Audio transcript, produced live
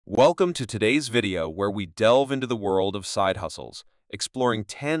Welcome to today's video where we delve into the world of side hustles, exploring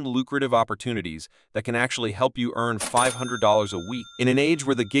 10 lucrative opportunities that can actually help you earn $500 a week. In an age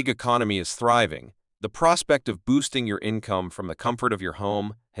where the gig economy is thriving, the prospect of boosting your income from the comfort of your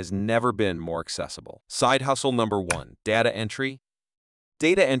home has never been more accessible. Side hustle number 1, data entry.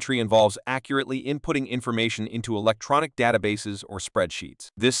 Data entry involves accurately inputting information into electronic databases or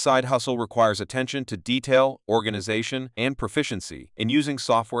spreadsheets. This side hustle requires attention to detail, organization, and proficiency in using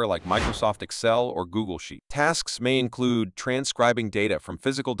software like Microsoft Excel or Google Sheets. Tasks may include transcribing data from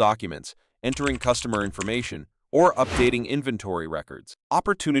physical documents, entering customer information, or updating inventory records.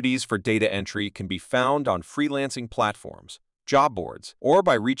 Opportunities for data entry can be found on freelancing platforms, job boards, or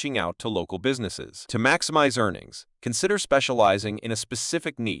by reaching out to local businesses. To maximize earnings, consider specializing in a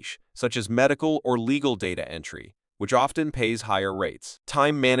specific niche, such as medical or legal data entry, which often pays higher rates.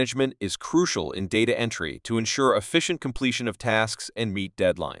 Time management is crucial in data entry to ensure efficient completion of tasks and meet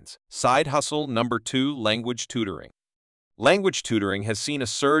deadlines. Side hustle number 2, language tutoring. Language tutoring has seen a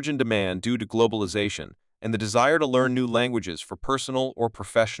surge in demand due to globalization and the desire to learn new languages for personal or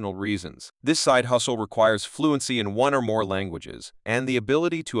professional reasons. This side hustle requires fluency in one or more languages and the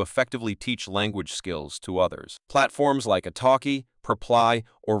ability to effectively teach language skills to others. Platforms like Italki, Preply,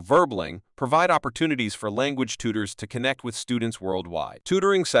 or Verbling provide opportunities for language tutors to connect with students worldwide.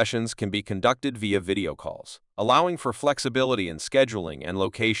 Tutoring sessions can be conducted via video calls, allowing for flexibility in scheduling and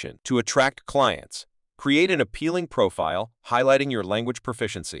location. To attract clients, create an appealing profile highlighting your language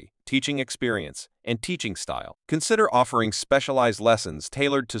proficiency, teaching experience, and teaching style. Consider offering specialized lessons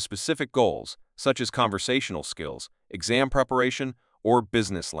tailored to specific goals, such as conversational skills, exam preparation, or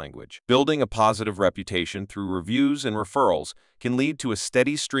business language. Building a positive reputation through reviews and referrals can lead to a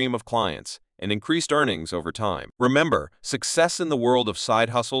steady stream of clients and increased earnings over time. Remember, success in the world of side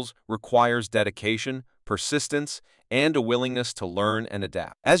hustles requires dedication, persistence, and a willingness to learn and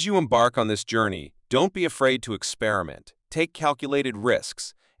adapt. As you embark on this journey, don't be afraid to experiment, take calculated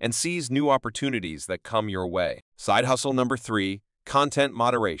risks, and seize new opportunities that come your way. Side hustle number 3, content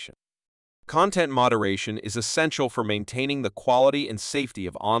moderation. Content moderation is essential for maintaining the quality and safety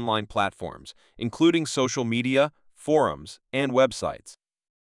of online platforms, including social media, forums, and websites.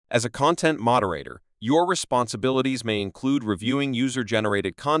 As a content moderator, your responsibilities may include reviewing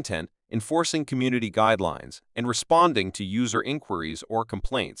user-generated content, enforcing community guidelines, and responding to user inquiries or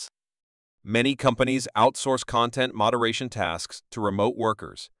complaints. Many companies outsource content moderation tasks to remote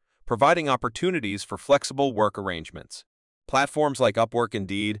workers, providing opportunities for flexible work arrangements. Platforms like Upwork,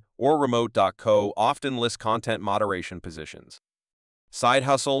 Indeed, or Remote.co often list content moderation positions. Side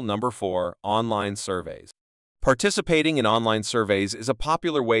hustle number 4, online surveys. Participating in online surveys is a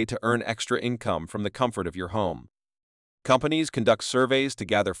popular way to earn extra income from the comfort of your home. Companies conduct surveys to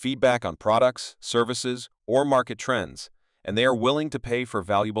gather feedback on products, services, or market trends, and they are willing to pay for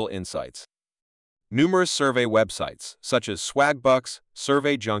valuable insights. Numerous survey websites, such as Swagbucks,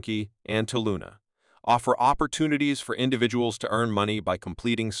 Survey Junkie, and Toluna, offer opportunities for individuals to earn money by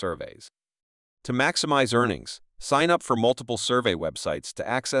completing surveys. To maximize earnings, sign up for multiple survey websites to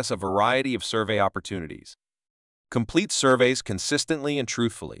access a variety of survey opportunities. Complete surveys consistently and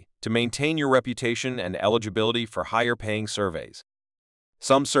truthfully to maintain your reputation and eligibility for higher-paying surveys.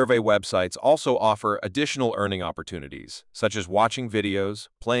 Some survey websites also offer additional earning opportunities, such as watching videos,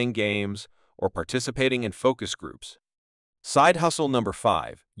 playing games, or participating in focus groups. Side hustle number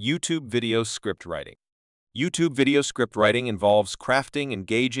 5, YouTube video script writing. YouTube video script writing involves crafting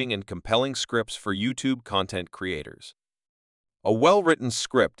engaging and compelling scripts for YouTube content creators. A well-written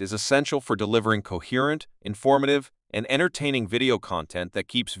script is essential for delivering coherent, informative, and entertaining video content that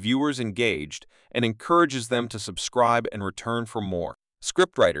keeps viewers engaged and encourages them to subscribe and return for more.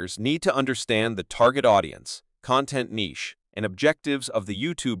 Scriptwriters need to understand the target audience, content niche, and objectives of the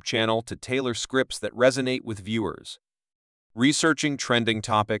YouTube channel to tailor scripts that resonate with viewers. Researching trending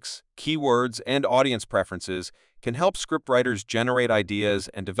topics, keywords, and audience preferences can help scriptwriters generate ideas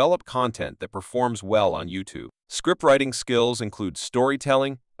and develop content that performs well on YouTube. Scriptwriting skills include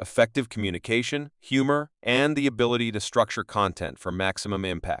storytelling, effective communication, humor, and the ability to structure content for maximum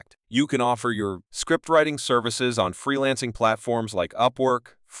impact. You can offer your scriptwriting services on freelancing platforms like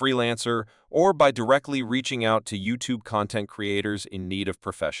Upwork, Freelancer, or by directly reaching out to YouTube content creators in need of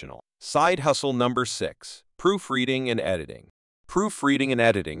professional. Side hustle number 6, proofreading and editing. Proofreading and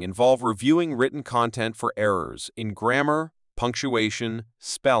editing involve reviewing written content for errors in grammar, punctuation,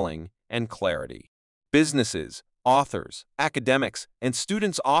 spelling, and clarity. Businesses, authors, academics, and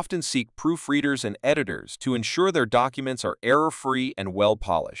students often seek proofreaders and editors to ensure their documents are error-free and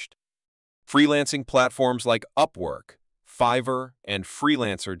well-polished. Freelancing platforms like Upwork, Fiverr, and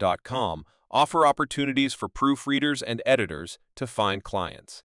Freelancer.com offer opportunities for proofreaders and editors to find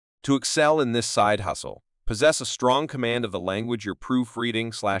clients. To excel in this side hustle, possess a strong command of the language you're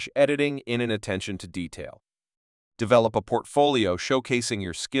proofreading/editing in an attention to detail. Develop a portfolio showcasing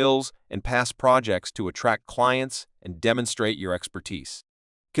your skills and past projects to attract clients and demonstrate your expertise.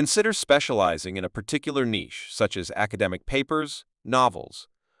 Consider specializing in a particular niche, such as academic papers, novels,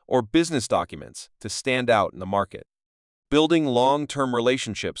 or business documents, to stand out in the market. Building long-term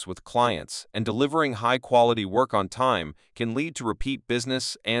relationships with clients and delivering high-quality work on time can lead to repeat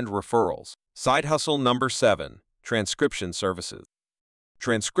business and referrals. Side hustle number 7, transcription services.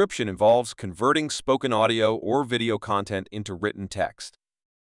 Transcription involves converting spoken audio or video content into written text.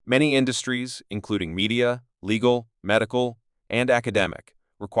 Many industries, including media, legal, medical, and academic,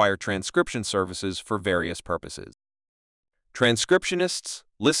 require transcription services for various purposes. Transcriptionists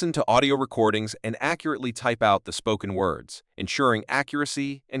listen to audio recordings and accurately type out the spoken words, ensuring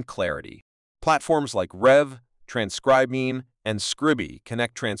accuracy and clarity. Platforms like Rev, Transcribeme, and Scribie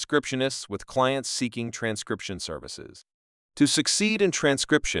connect transcriptionists with clients seeking transcription services. To succeed in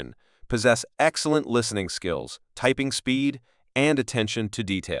transcription, possess excellent listening skills, typing speed, and attention to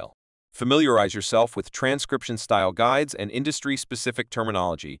detail. Familiarize yourself with transcription-style guides and industry-specific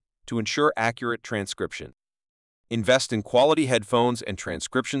terminology to ensure accurate transcription. Invest in quality headphones and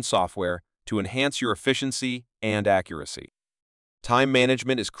transcription software to enhance your efficiency and accuracy. Time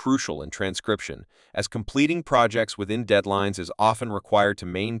management is crucial in transcription, as completing projects within deadlines is often required to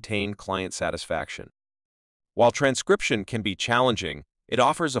maintain client satisfaction. While transcription can be challenging, it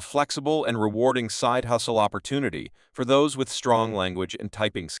offers a flexible and rewarding side hustle opportunity for those with strong language and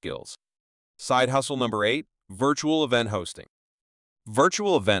typing skills. Side hustle number 8, virtual event hosting.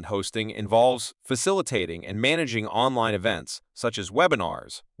 Virtual event hosting involves facilitating and managing online events, such as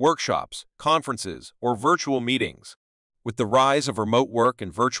webinars, workshops, conferences, or virtual meetings. With the rise of remote work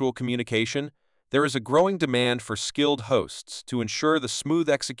and virtual communication, there is a growing demand for skilled hosts to ensure the smooth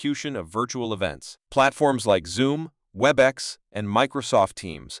execution of virtual events. Platforms like Zoom, WebEx, and Microsoft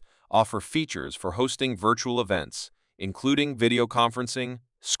Teams offer features for hosting virtual events, including video conferencing,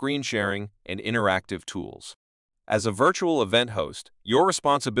 screen sharing, and interactive tools. As a virtual event host, your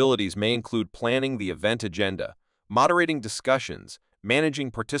responsibilities may include planning the event agenda, moderating discussions,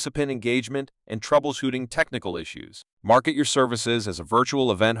 managing participant engagement, and troubleshooting technical issues. Market your services as a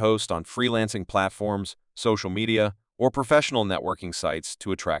virtual event host on freelancing platforms, social media, or professional networking sites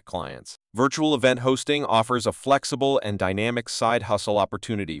to attract clients. Virtual event hosting offers a flexible and dynamic side hustle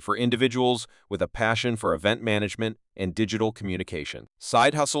opportunity for individuals with a passion for event management and digital communication.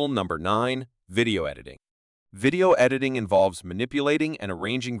 Side hustle number 9, video editing. Video editing involves manipulating and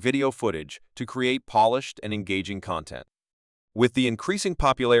arranging video footage to create polished and engaging content. With the increasing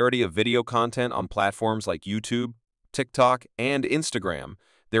popularity of video content on platforms like YouTube, TikTok, and Instagram,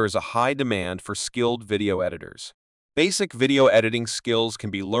 there is a high demand for skilled video editors. Basic video editing skills can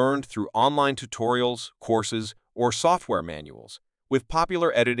be learned through online tutorials, courses, or software manuals, with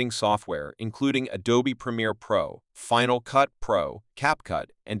popular editing software including Adobe Premiere Pro, Final Cut Pro, CapCut,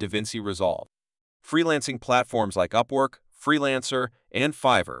 and DaVinci Resolve. Freelancing platforms like Upwork, Freelancer, and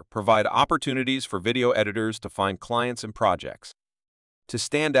Fiverr provide opportunities for video editors to find clients and projects. To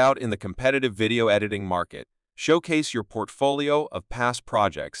stand out in the competitive video editing market, showcase your portfolio of past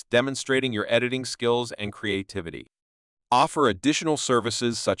projects demonstrating your editing skills and creativity. Offer additional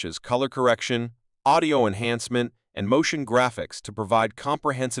services such as color correction, audio enhancement, and motion graphics to provide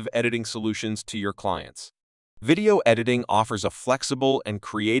comprehensive editing solutions to your clients. Video editing offers a flexible and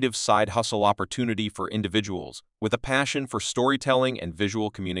creative side hustle opportunity for individuals with a passion for storytelling and visual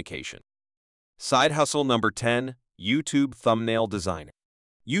communication. Side hustle number 10, YouTube thumbnail designer.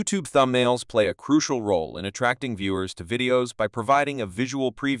 YouTube thumbnails play a crucial role in attracting viewers to videos by providing a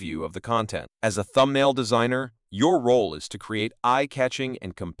visual preview of the content. As a thumbnail designer, your role is to create eye-catching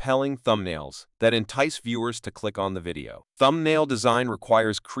and compelling thumbnails that entice viewers to click on the video. Thumbnail design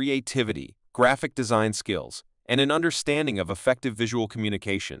requires creativity, graphic design skills, and an understanding of effective visual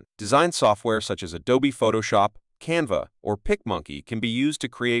communication. Design software such as Adobe Photoshop, Canva, or PicMonkey can be used to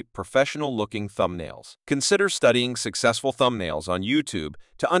create professional-looking thumbnails. Consider studying successful thumbnails on YouTube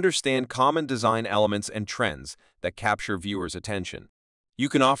to understand common design elements and trends that capture viewers' attention. You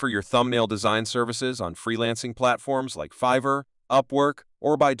can offer your thumbnail design services on freelancing platforms like Fiverr, Upwork,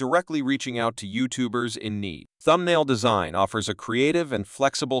 or by directly reaching out to YouTubers in need. Thumbnail design offers a creative and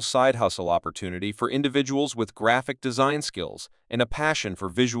flexible side hustle opportunity for individuals with graphic design skills and a passion for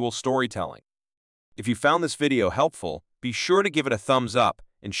visual storytelling. If you found this video helpful, be sure to give it a thumbs up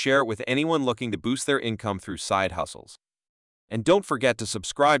and share it with anyone looking to boost their income through side hustles. And don't forget to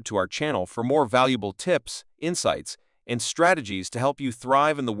subscribe to our channel for more valuable tips, insights, and strategies to help you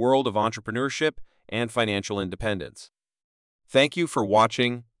thrive in the world of entrepreneurship and financial independence. Thank you for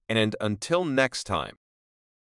watching, And until next time.